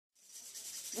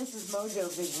This is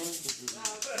MoeJoeVision.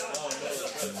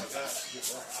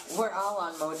 We're all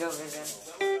on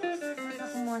MoeJoeVision. A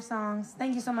couple more songs.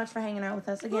 Thank you so much for hanging out with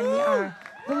us. Again, we are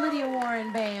the Lydia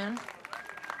Warren Band.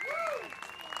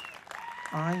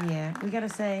 Oh, yeah. We got to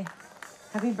say,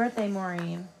 happy birthday,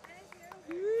 Maureen.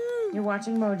 You're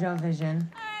watching MoeJoeVision.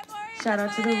 Shout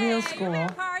out to the real school.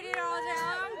 Partied all day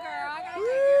long, girl.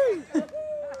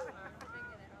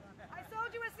 I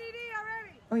sold you a CD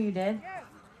already. Oh, you did? Yes.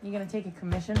 You gonna take a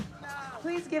commission? No.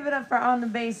 Please give it up for on the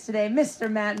bass today, Mr.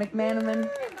 Matt McManamon.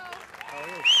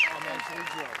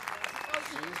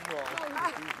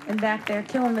 And back there,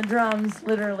 killing the drums,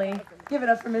 literally. Give it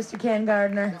up for Mr. Ken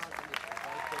Gardiner.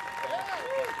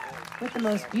 With the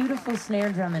most beautiful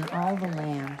snare drum in all the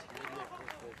land.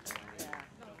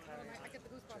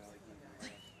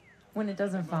 When it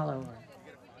doesn't fall over.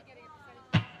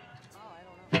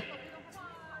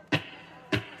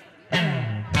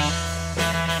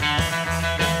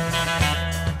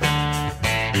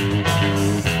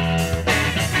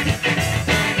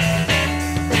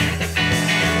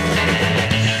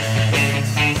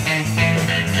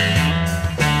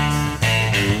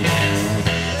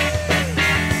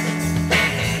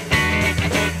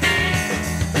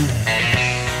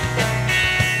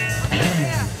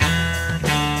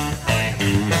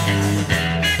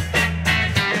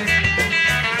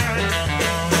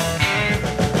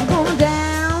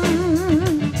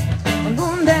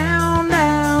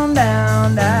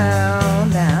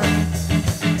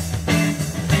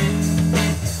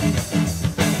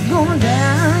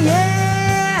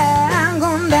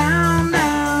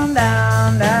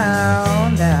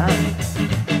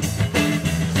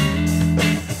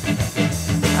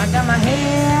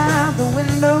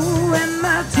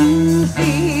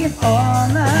 On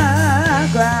the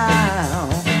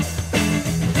ground,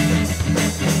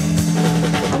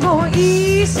 I'm going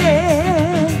easy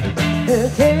to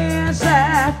catch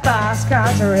that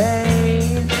boxcar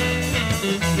train.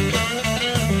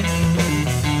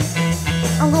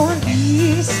 I'm going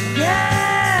east,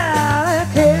 yeah,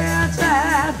 to catch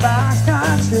that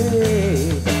boxcar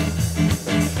train.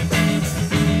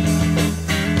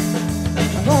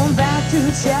 I'm going back to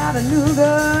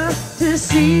Chattanooga to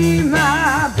see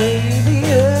my baby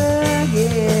again.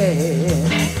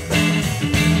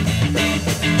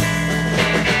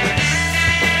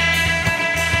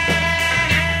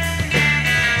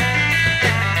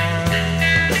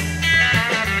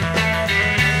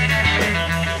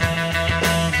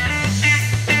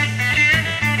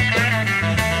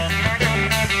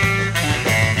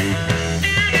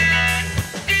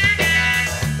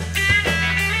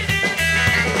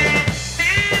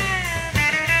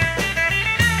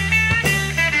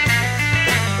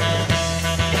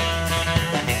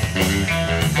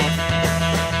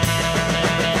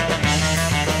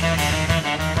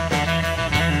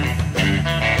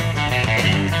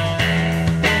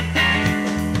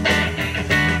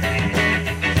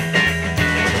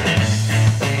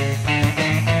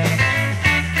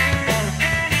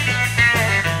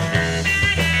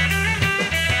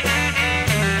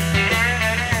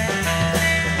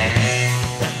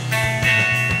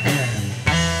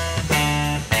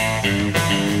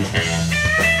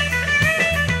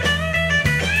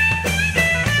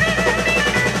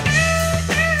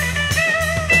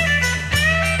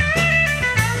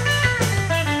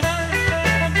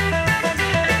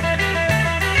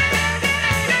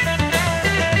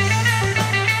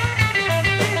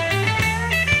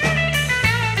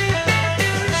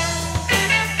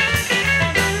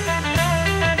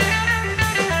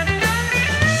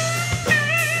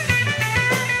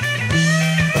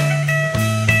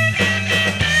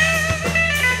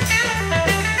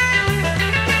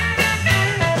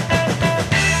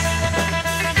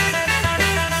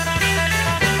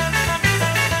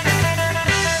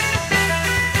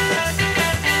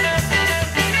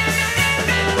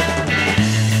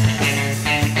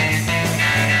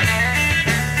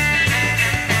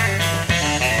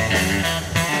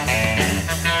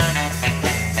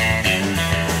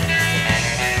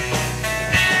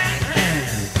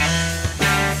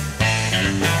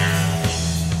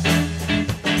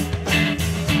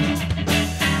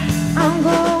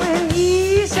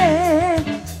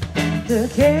 To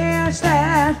catch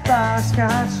that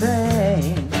boxcar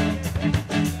train,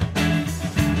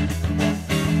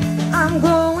 I'm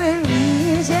going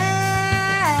easy to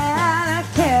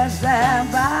catch that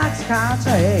boxcar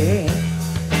train.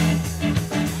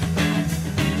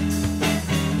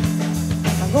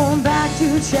 I'm going back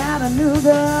to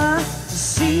Chattanooga to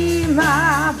see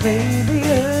my baby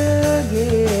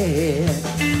again.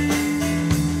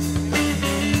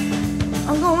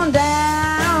 I'm going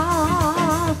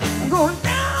down, I'm going down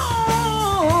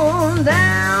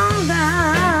down,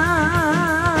 down.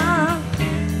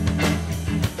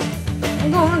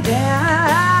 I'm going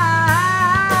down,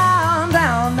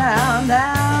 down, down,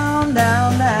 down,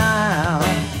 down, down.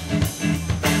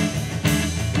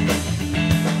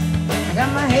 I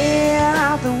got my head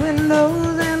out the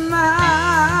windows and my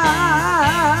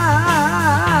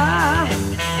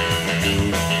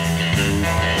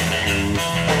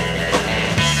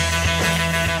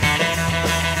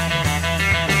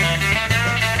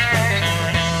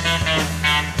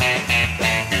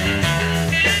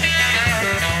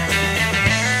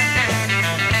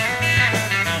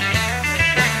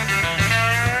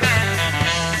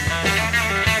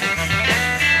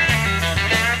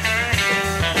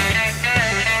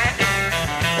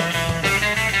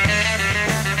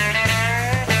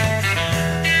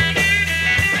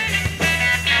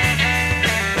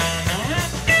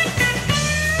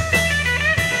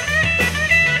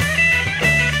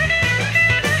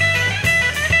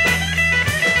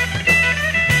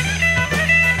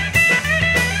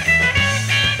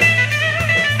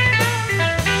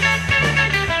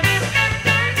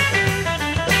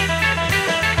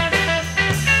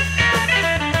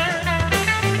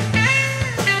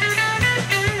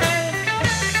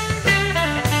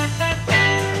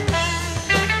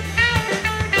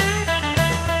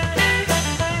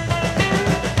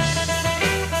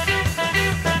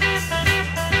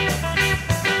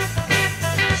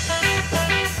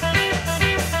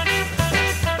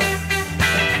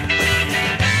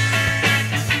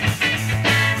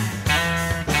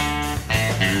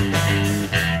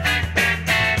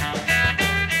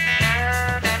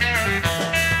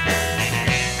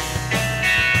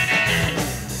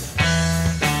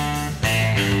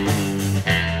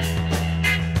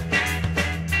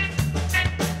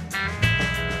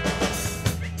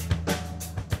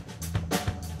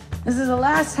this is the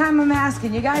last time I'm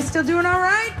asking. You guys still doing all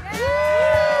right?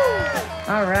 Yeah.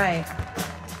 All right.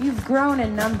 You've grown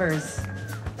in numbers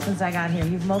since I got here.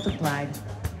 You've multiplied.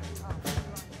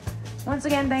 Once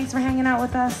again, thanks for hanging out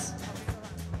with us.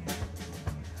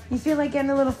 You feel like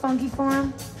getting a little funky for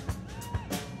him?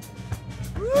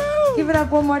 Woo! Give it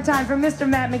up one more time for Mr.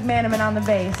 Matt McManamon on the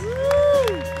bass. Woo!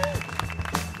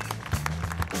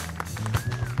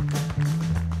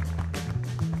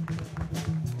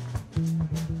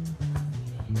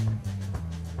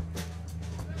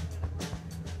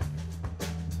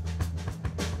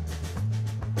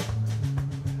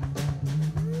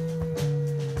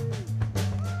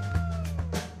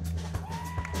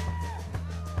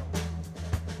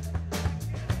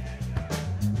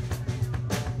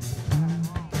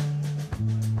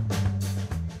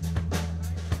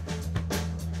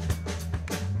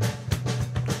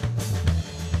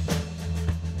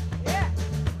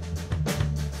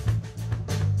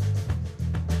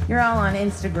 You're all on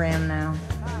Instagram now.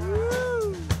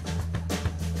 Woo!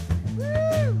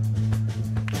 Woo!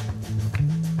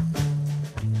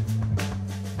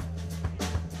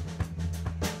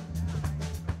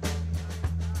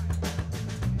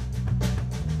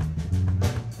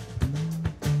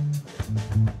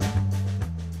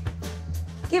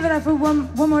 Give it up for one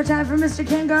more time for Mr.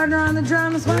 Ken Gardiner on the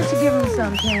drums. Why don't you give him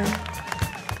some, Ken?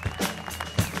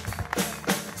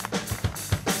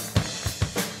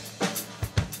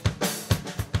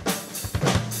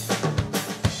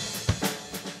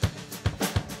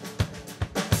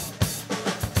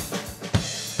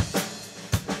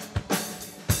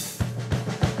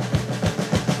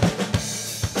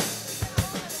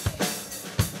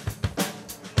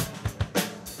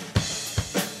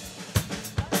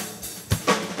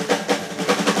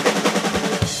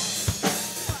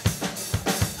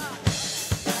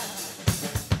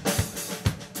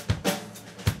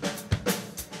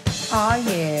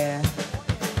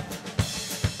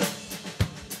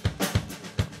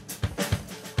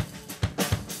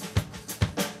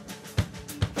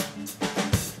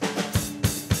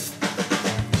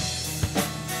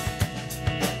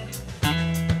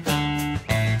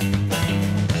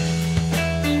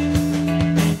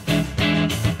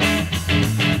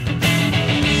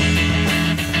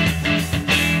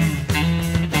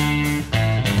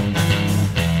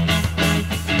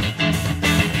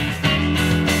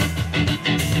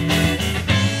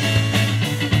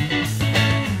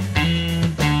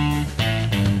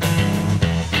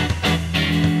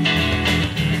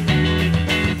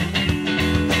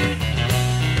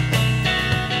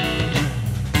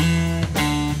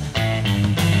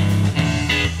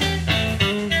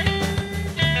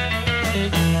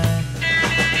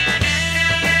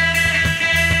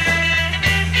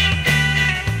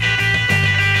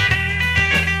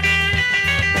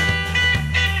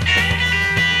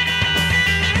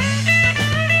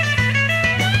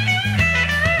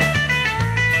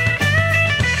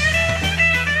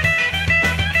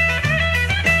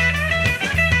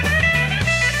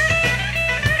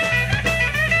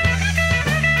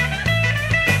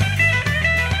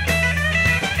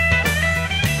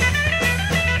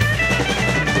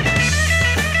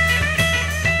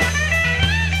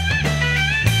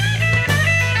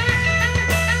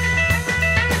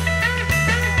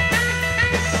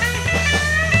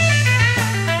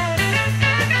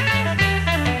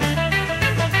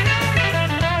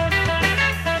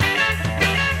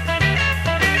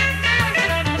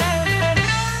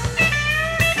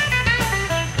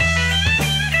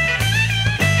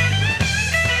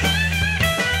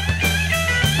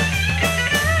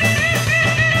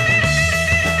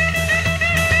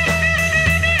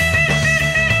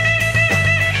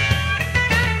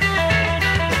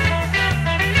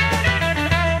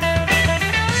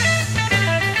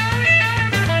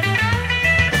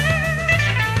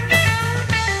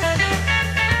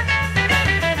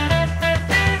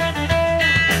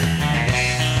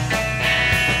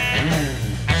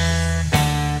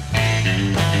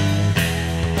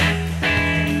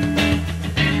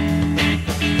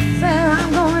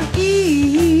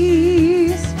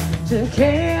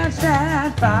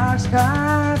 that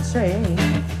boxcar train.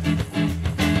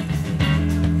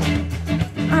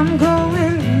 I'm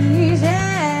going easy,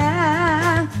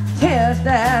 catch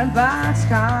that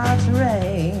boxcar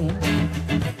train.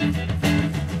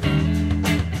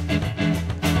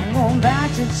 I'm going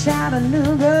back to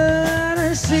Chattanooga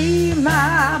to see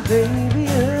my baby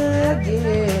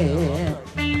again.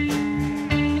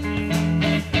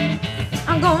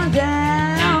 I'm going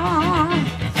down,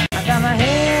 I got my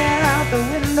head out the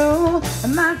window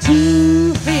and my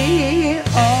 2 feet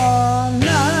on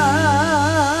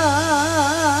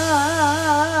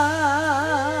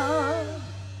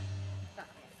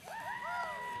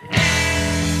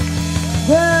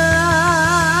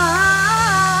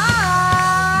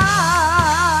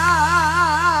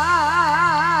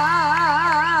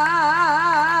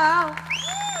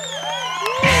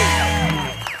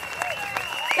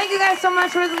Thank you guys so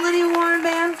much for the Lydia Warren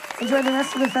Band. Enjoy the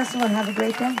rest of the festival and have a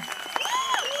great day.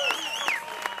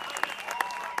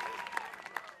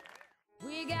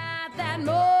 We got that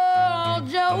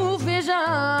MoeJoeVision.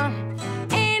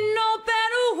 Ain't no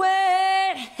better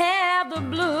way to have the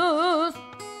blues.